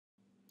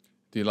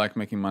Do you like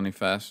making money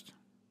fast?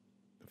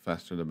 The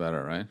faster the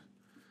better, right?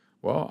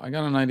 Well, I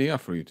got an idea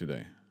for you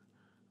today.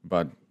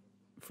 But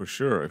for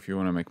sure, if you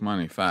want to make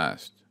money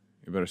fast,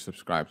 you better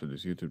subscribe to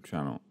this YouTube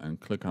channel and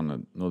click on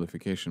the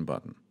notification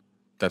button.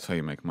 That's how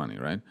you make money,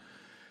 right?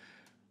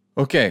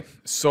 Okay,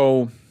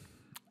 so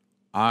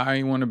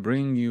I want to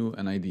bring you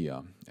an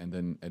idea. And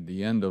then at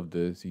the end of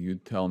this, you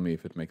tell me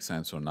if it makes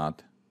sense or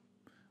not,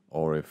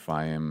 or if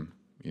I am,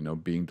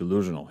 being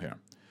delusional here.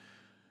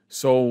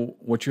 So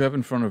what you have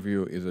in front of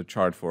you is a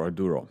chart for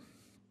Aduro.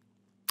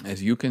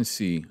 As you can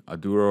see,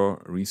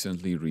 Aduro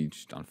recently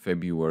reached on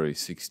February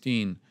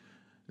 16,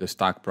 the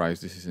stock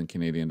price, this is in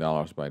Canadian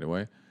dollars, by the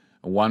way,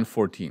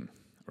 114,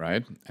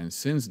 right? And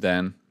since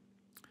then,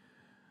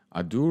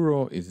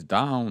 Aduro is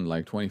down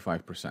like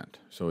 25%.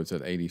 So it's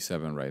at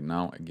 87 right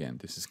now. Again,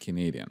 this is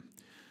Canadian.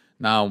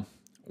 Now,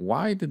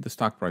 why did the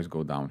stock price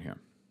go down here?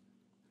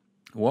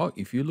 Well,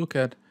 if you look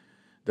at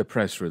the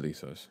press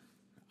releases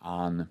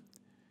on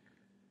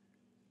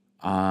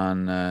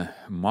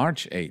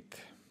March 8th,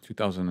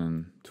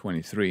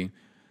 2023,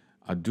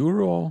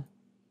 Aduro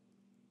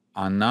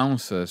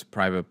announces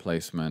private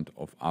placement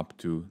of up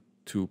to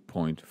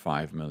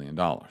 $2.5 million,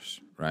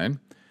 right?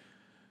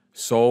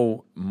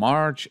 So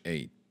March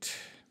 8th,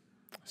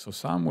 so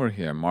somewhere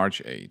here,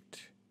 March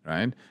 8th,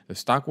 right? The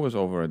stock was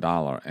over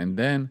 $1 and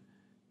then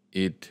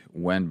it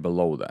went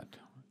below that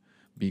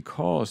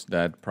because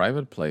that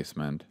private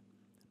placement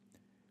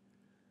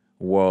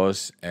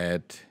was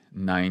at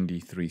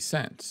 93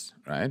 cents,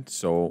 right?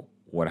 So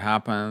what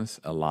happens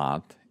a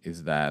lot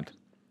is that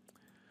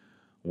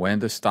when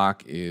the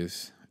stock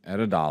is at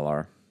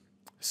 $1,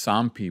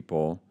 some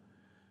people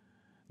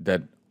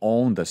that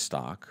own the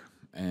stock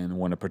and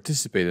want to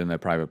participate in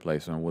that private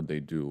placement, what they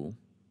do,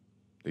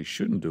 they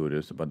shouldn't do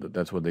this, but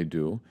that's what they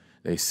do.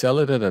 They sell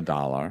it at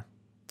 $1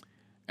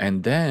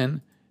 and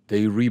then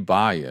they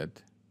rebuy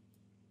it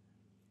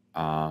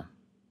at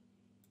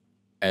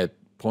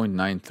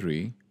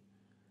 0.93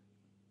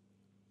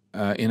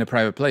 in a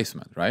private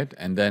placement, right?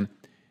 And then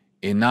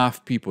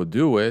enough people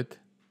do it.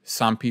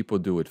 Some people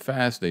do it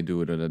fast. They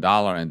do it at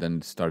 $1 and then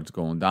it starts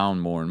going down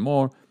more and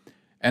more.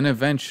 And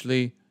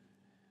eventually,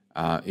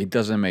 it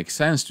doesn't make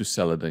sense to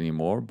sell it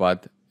anymore,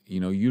 but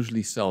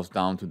usually sells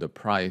down to the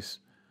price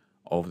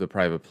of the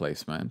private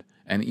placement.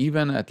 And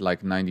even at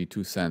like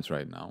 92 cents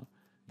right now,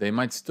 they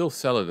might still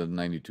sell it at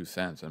 92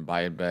 cents and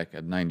buy it back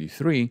at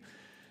 93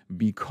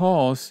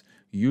 because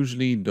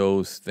usually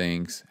those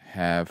things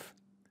have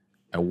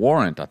a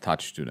warrant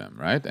attached to them,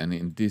 right? And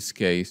in this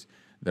case,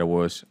 there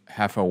was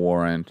half a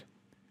warrant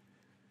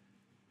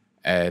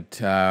at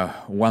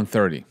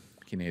 130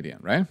 Canadian,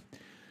 right?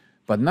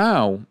 But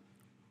now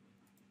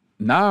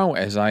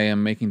as I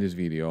am making this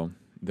video,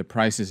 the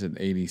price is at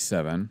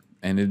 87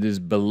 and it is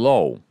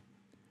below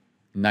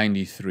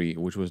 93,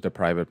 which was the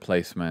private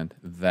placement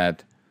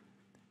that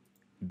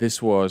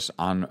this was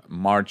on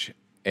March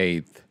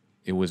 8th.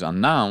 It was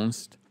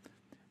announced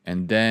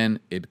and then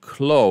it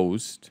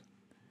closed.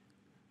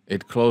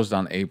 It closed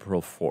on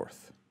April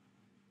 4th,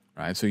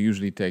 right? So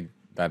usually take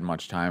that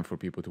much time for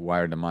people to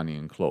wire the money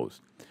and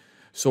close.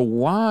 So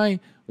why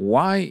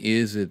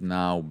is it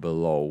now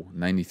below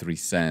 93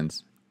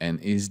 cents? And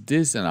is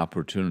this an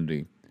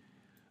opportunity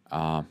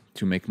to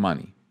make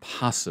money?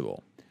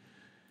 Possible.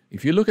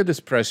 If you look at this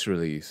press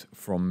release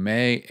from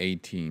May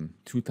 18,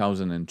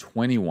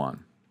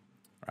 2021,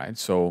 right?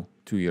 So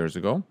 2 years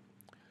ago,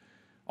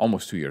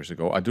 almost 2 years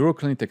ago, Aduro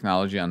Clean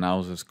Technology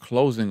announces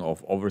closing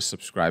of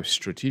oversubscribed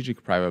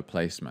strategic private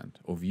placement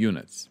of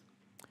units.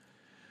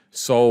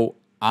 So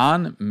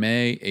on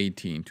May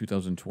 18,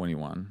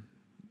 2021,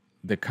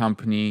 the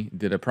company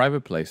did a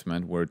private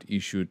placement where it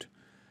issued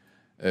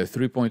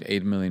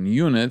 3.8 million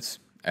units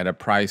at a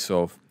price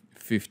of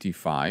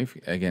 55.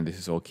 Again, this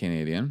is all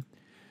Canadian,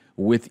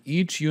 with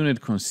each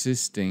unit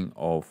consisting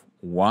of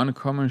one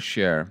common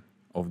share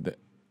of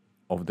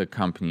the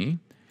company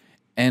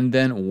and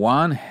then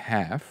one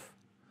half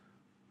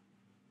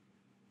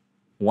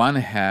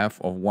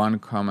of one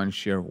common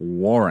share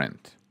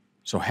warrant.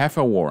 So half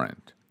a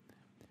warrant,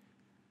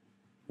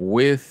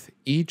 with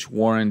each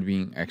warrant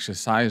being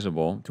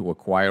exercisable to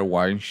acquire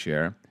one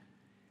share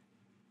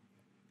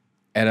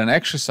at an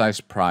exercise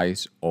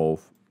price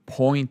of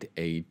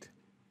 0.8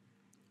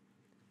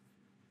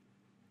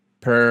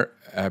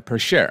 per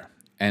share.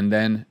 And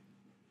then,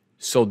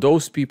 so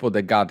those people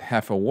that got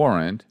half a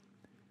warrant,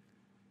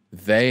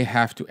 they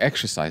have to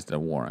exercise the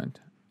warrant,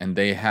 and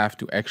they have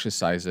to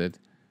exercise it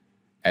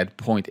at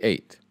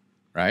 0.8,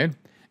 right?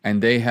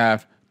 And they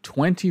have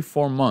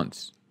 24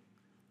 months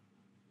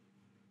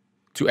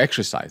to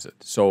exercise it.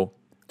 So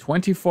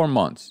 24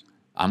 months.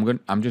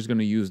 I'm just going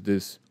to use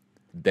this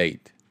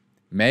date,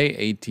 May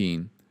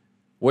 18.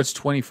 What's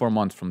 24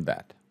 months from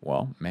that?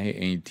 Well, May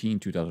 18,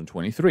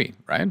 2023,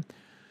 right?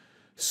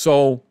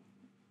 So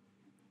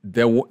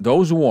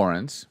those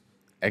warrants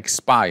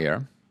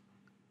expire,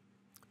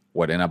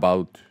 in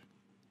about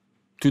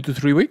 2 to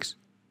 3 weeks,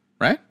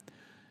 right?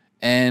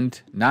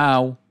 And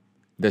now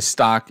the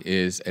stock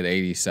is at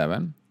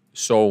 87.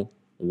 So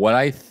what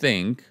I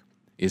think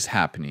is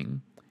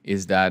happening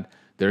is that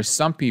there's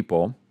some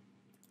people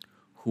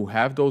who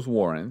have those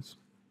warrants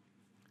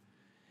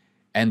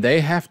and they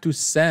have to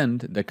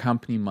send the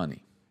company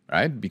money,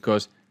 right?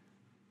 Because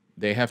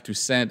they have to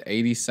send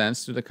 80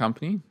 cents to the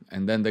company,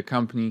 and then the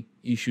company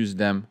issues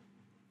them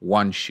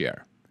 1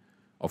 share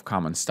of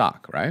common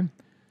stock, right?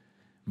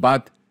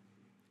 But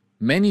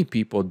many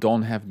people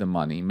don't have the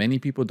money. Many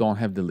people don't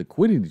have the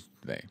liquidity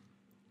today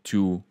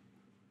to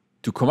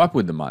come up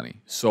with the money.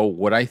 So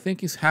what I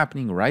think is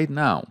happening right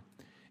now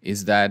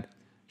is that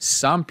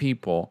some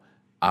people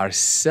are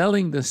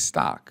selling the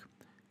stock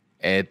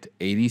at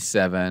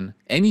 87,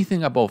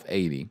 anything above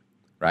 80,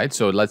 right?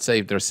 So let's say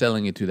if they're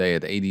selling it today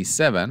at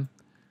 87,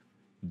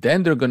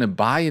 then they're going to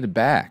buy it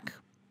back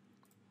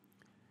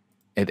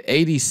at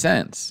 80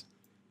 cents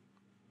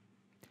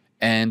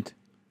and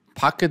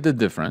pocket the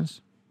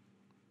difference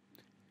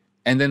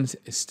and then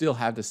still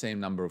have the same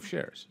number of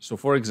shares. So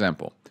for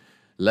example,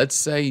 let's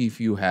say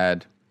if you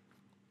had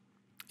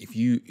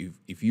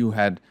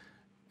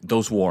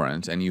those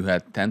warrants and you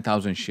had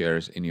 10,000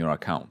 shares in your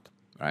account,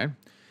 right?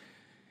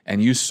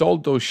 And you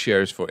sold those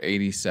shares for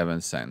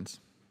 87 cents,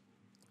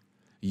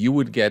 you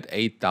would get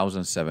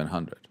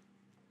 8,700.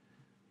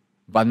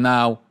 But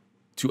now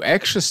to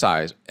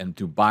exercise and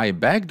to buy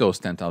back those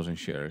 10,000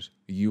 shares,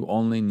 you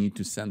only need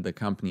to send the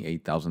company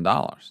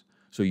 $8,000.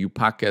 So you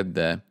pocket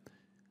the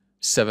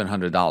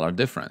 $700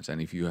 difference.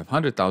 And if you have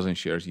 100,000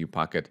 shares, you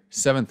pocket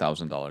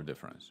 $7,000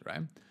 difference,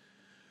 right?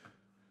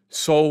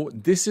 So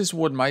this is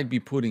what might be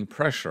putting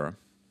pressure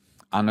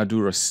on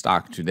Adura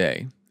stock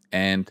today.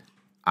 And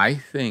I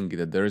think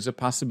that there is a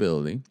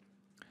possibility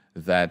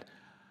that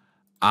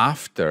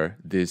after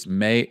this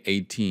May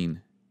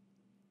 18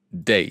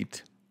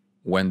 date,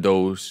 when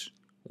those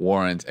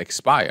warrants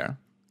expire,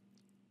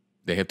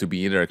 they have to be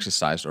either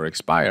exercised or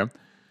expire,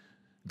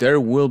 there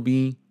will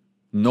be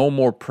no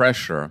more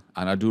pressure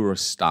on Adura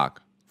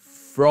stock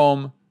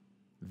from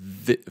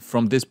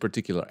this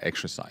particular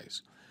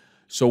exercise.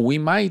 So we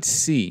might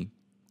see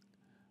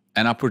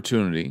an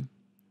opportunity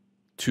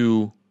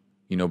to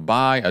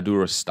buy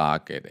Adura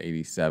stock at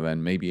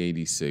 87, maybe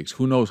 86.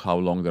 Who knows how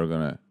low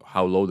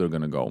they're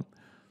gonna go.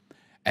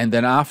 And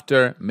then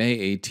after May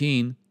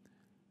 18,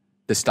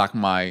 the stock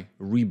might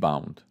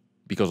rebound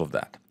because of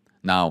that.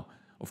 Now,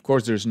 of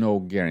course, there's no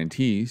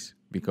guarantees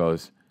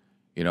because,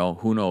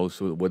 who knows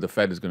what the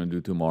Fed is going to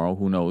do tomorrow.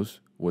 Who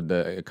knows what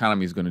the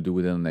economy is going to do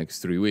within the next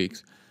 3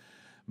 weeks.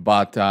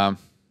 But,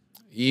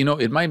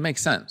 it might make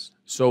sense.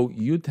 So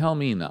you tell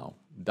me now,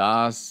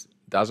 does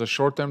a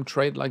short-term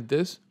trade like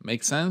this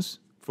make sense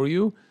for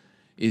you?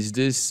 Is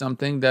this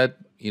something that,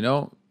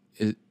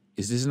 is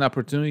this an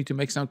opportunity to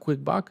make some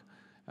quick buck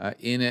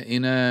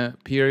in a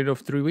period of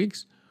 3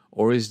 weeks?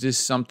 Or is this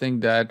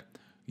something that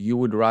you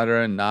would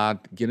rather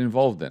not get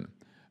involved in?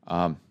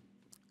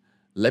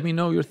 Let me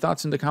know your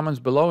thoughts in the comments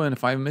below. And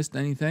if I missed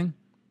anything,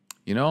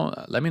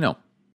 let me know.